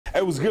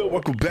Hey, what's good?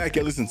 Welcome back.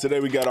 Hey, listen, today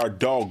we got our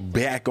dog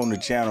back on the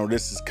channel.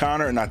 This is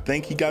Connor, and I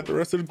think he got the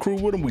rest of the crew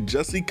with him. We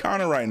just see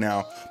Connor right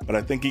now, but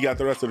I think he got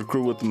the rest of the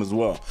crew with him as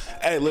well.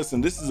 Hey, listen,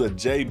 this is a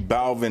J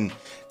Balvin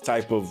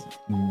type of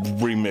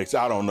remix.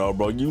 I don't know,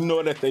 bro. You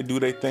know that they do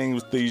their thing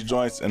with these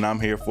joints, and I'm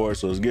here for it.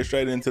 So let's get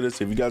straight into this.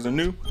 If you guys are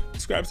new,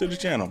 subscribe to the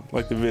channel,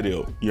 like the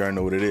video. You already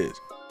know what it is.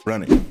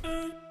 Run it.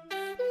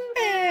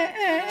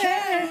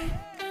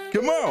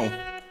 Come on.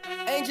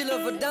 Angel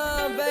of a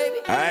dime, baby.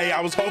 Hey,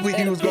 I was hoping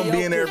he was gonna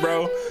be in there,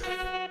 bro.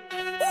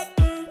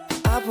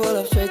 I pull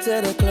up straight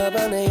to the club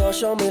and they all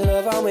show me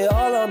love. I'm with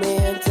all on me,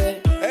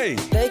 Gente. Hey.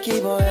 They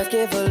keep on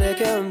asking for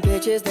liquor and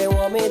bitches. They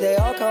want me, they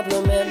all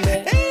compliment me.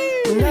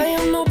 Hey. And I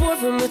am no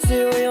boyfriend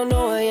material.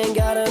 No, I ain't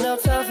got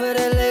enough time for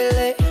that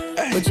lately.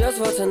 Hey. But just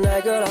for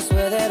tonight, girl, I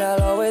swear that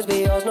I'll always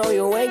be yours. No,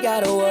 you ain't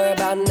gotta worry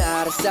about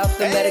nada. South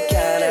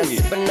Americana,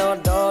 sipping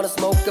on dawn,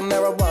 smoking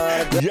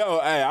marijuana. Yo,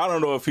 hey, I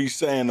don't know if he's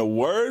saying the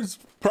words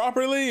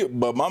properly,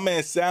 but my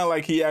man sound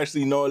like he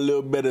actually know a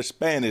little bit of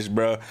Spanish,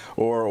 bro,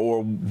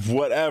 or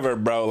whatever,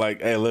 bro.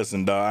 Like, hey,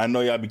 listen, dog, I know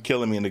y'all be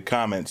killing me in the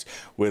comments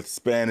with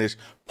Spanish,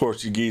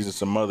 Portuguese, and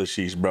some other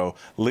sheesh, bro.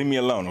 Leave me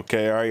alone,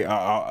 okay? All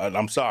right,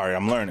 I'm sorry,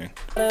 I'm learning.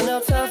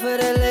 Enough time for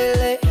that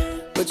lately.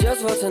 But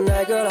just for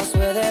tonight, girl, I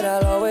swear that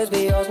I'll always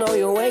be yours. No,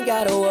 you ain't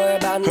gotta worry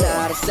about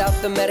nada.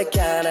 South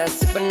Americana,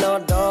 sipping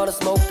on dawn,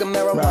 smoking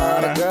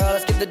marijuana. Girl,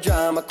 let's get the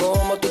drama.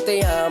 Como tu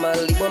te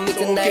llamas? Leave with me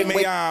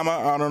tonight.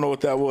 I don't know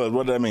what that was.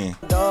 What did that mean?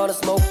 Dawn,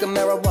 smoking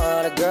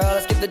marijuana. Girl,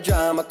 let's get the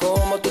drama.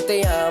 Como tu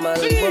te llamas?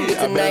 Leave with me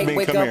tonight.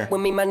 Wake up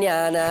with me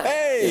mañana.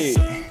 Hey!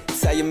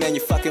 Tell your man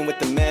you fucking with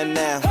the man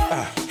now.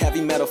 Heavy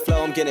metal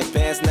flow, I'm getting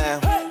bands now.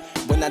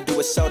 When I do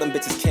a show, them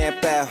bitches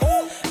camp out.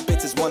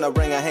 Bitches want a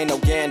ring, I ain't no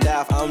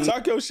Gandalf.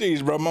 Talk your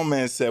sheets, bro. My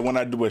man said when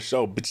I do a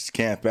show, bitches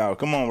camp out.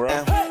 Come on, bro.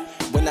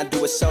 When I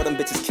do a show, them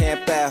bitches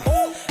camp out.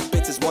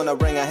 Bitches want a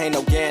ring, I ain't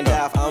no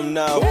Gandalf. Oh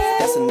no,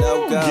 that's a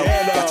no-go.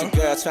 Got your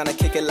girl trying to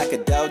kick it like a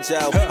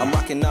dojo. I'm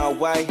rocking all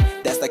white,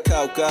 that's the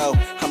Coco.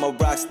 I'm a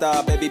rock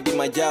star, baby, be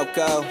my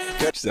Yoko.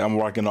 She said I'm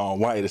rocking all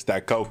white, it's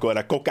that Coco,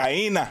 that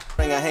cocaina.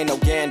 Ring, I ain't no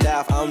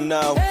Gandalf. Oh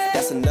no,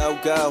 that's a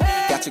no-go.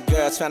 Got your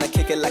girl trying to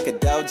kick it like a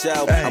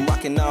dojo. I'm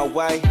rocking all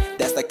white,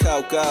 that's the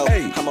Coco.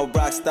 I'm a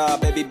rock star,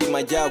 baby, be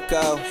my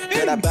Yoko.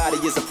 Girl, that body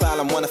is a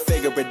problem, wanna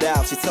figure it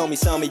out. She told me,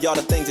 show me all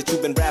the things that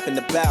you've been rapping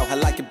about. I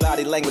like your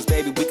body language,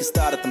 baby, we can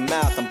start at the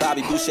mouth. I'm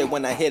Bobby Boucher,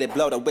 when I hit it,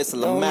 blow the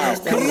whistle I'm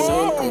out. Come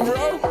on,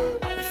 bro.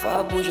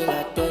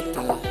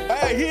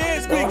 Hey, he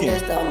is speaking.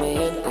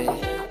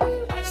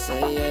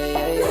 Say yeah,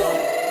 yeah,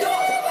 yeah.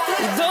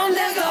 ¿Y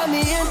dónde está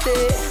mi gente?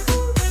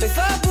 Me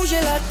fa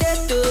bouger la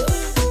tête.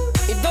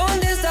 ¿Y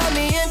dónde está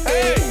mi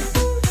gente?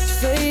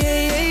 Say yeah,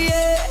 yeah,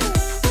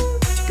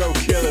 yeah. Go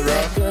kill it,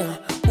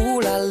 bro. Ooh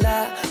la la,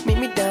 meet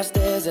me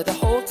downstairs at the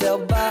hotel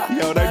bar.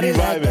 Yo, they be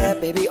vibing. Like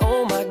baby,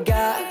 oh my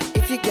God.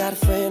 If you got a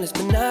friend, it's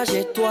ménage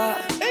et toi.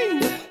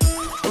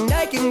 And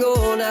I can go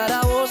on out,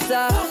 I won't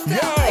stop. Yo.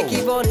 I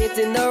keep on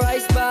hitting the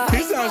right spot.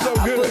 He sounds so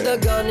good. I put the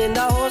gun in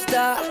the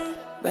holster.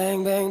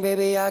 Bang, bang,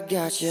 baby, I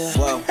got you.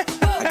 Whoa,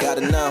 I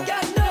gotta know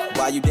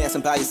why you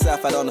dancing by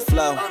yourself out on the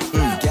floor.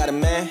 You got a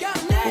man?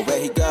 Well, where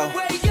he go?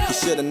 You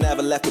should've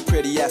never left your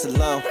pretty ass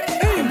alone.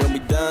 And when we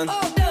done,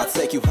 I'll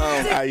take you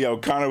home. Hey, yo,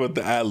 Connor with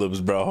the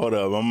ad-libs, bro. Hold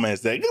up, my man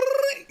said.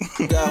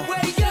 Go.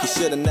 You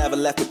should've never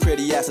left your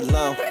pretty ass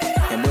alone.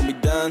 And when we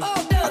done,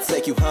 I'll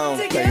take you home.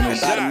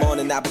 And by the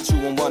morning, I bet you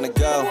won't wanna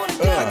go.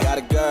 I got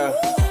a girl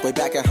way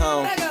back at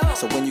home.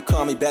 So when you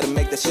call me, better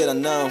make that shit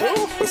unknown.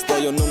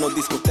 Estoy en una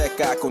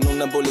discoteca con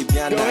una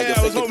boliviana.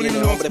 Yo sé que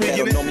tiene nombre,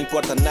 pero no me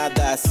importa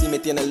nada. Así me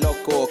tiene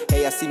loco,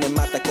 ella así me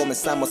mata.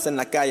 Comenzamos en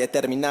la calle,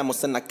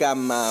 terminamos en la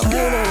cama.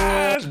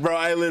 Gosh, bro,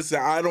 hey,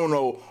 listen, I don't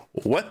know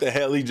what the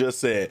hell he just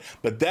said,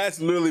 but that's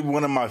literally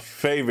one of my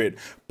favorite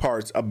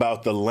parts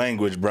about the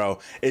language, bro.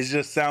 It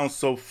just sounds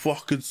so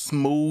fucking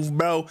smooth,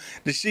 bro.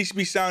 The sheesh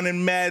be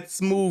sounding mad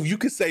smooth. You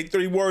could say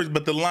 3 words,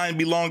 but the line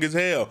be long as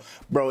hell,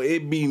 bro.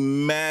 It be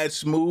mad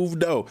smooth,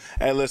 though.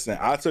 Hey, listen,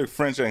 I took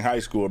French in high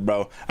school,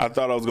 bro. I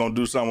thought I was gonna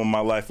do something with my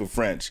life with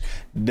French.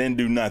 Didn't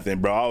do nothing,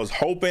 bro. I was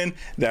hoping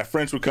that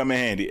French would come in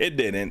handy. It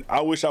didn't.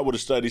 I wish I would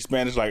have studied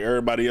Spanish like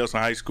everybody else in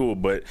high school,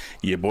 but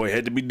yeah, boy, it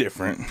had to be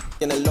different.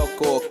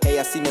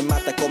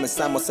 Mata,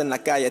 comenzamos en la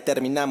calle,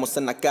 terminamos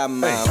en la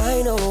cama.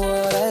 I know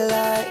what I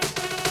like.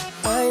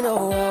 I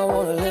know I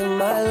wanna live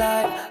my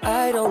life.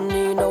 I don't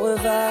need no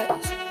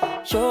advice.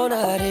 You're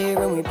not here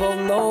and we both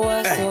know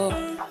why. So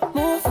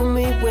move for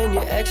me when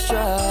you're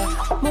extra.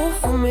 Move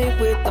for me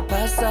with the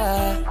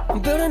pasta. I'm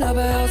building up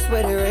a house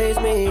where they raise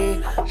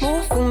me.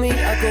 Move for me,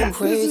 I go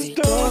crazy.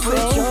 Don't switch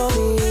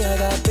on me, I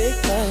got big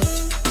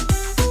plans.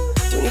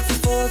 We need to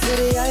fall to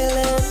the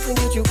islands and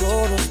get you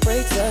gold on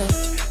spray tan.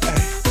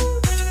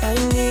 I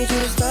need you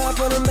to stop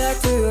running back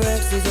to your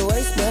ex, he's a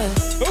waste man.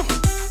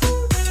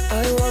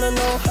 I wanna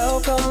know how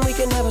come we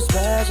can never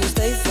smash and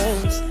stay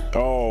friends.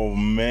 Oh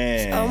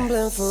man, I'm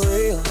blind for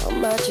real, I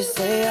might just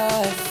say how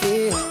I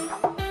feel.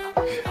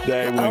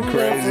 They went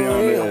crazy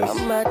on this. I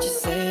might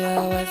just say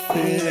how I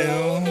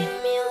feel.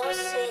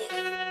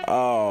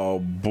 Oh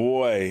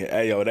boy,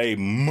 hey yo, they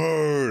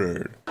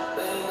murdered.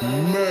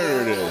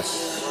 murder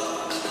this.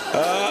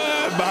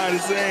 Behind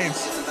the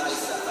scenes.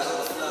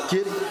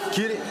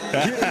 Get it.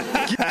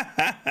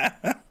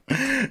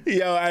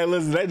 Yo, hey,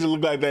 listen, they just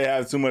look like they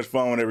have too much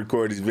fun when they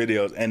record these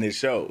videos, and it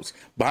shows.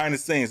 Behind the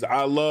scenes,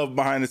 I love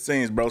behind the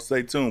scenes, bro.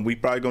 Stay tuned. We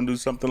probably gonna do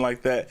something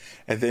like that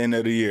at the end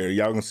of the year.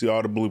 Y'all gonna see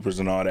all the bloopers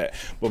and all that.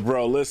 But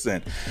bro,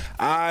 listen,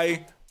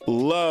 I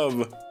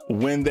love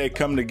when they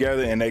come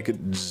together and they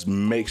could just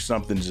make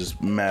something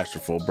just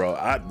masterful, bro.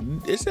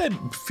 It said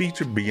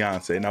feature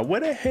Beyonce. Now,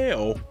 what the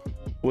hell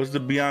was the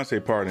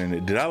Beyonce part in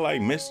it? Did I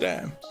miss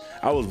that?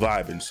 I was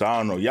vibing, so I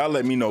don't know. Y'all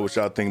let me know what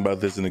y'all think about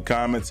this in the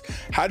comments.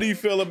 How do you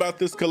feel about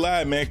this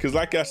collab, man? Because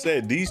like I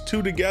said, these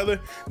two together,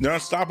 they're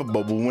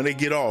unstoppable. But when they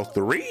get all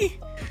three,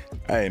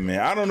 hey, man,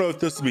 I don't know if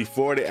this was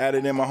before they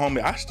added in my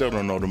homie. I still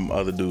don't know them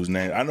other dudes'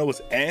 names. I know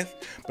it's Anth,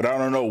 but I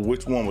don't know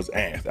which one was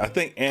Anth. I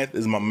think Anth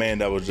is my man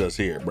that was just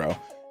here, bro.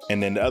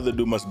 And then the other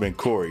dude must have been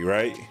Corey,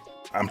 right?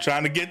 I'm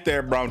trying to get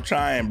there, bro. I'm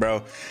trying,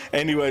 bro.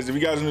 Anyways, if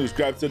you guys are new,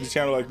 subscribe to the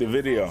channel, like the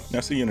video. Now,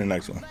 see you in the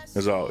next one.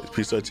 As always,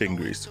 peace out, chicken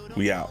grease.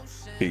 We out.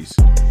 Peace.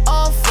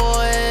 All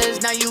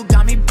fours, now you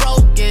got me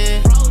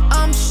broken.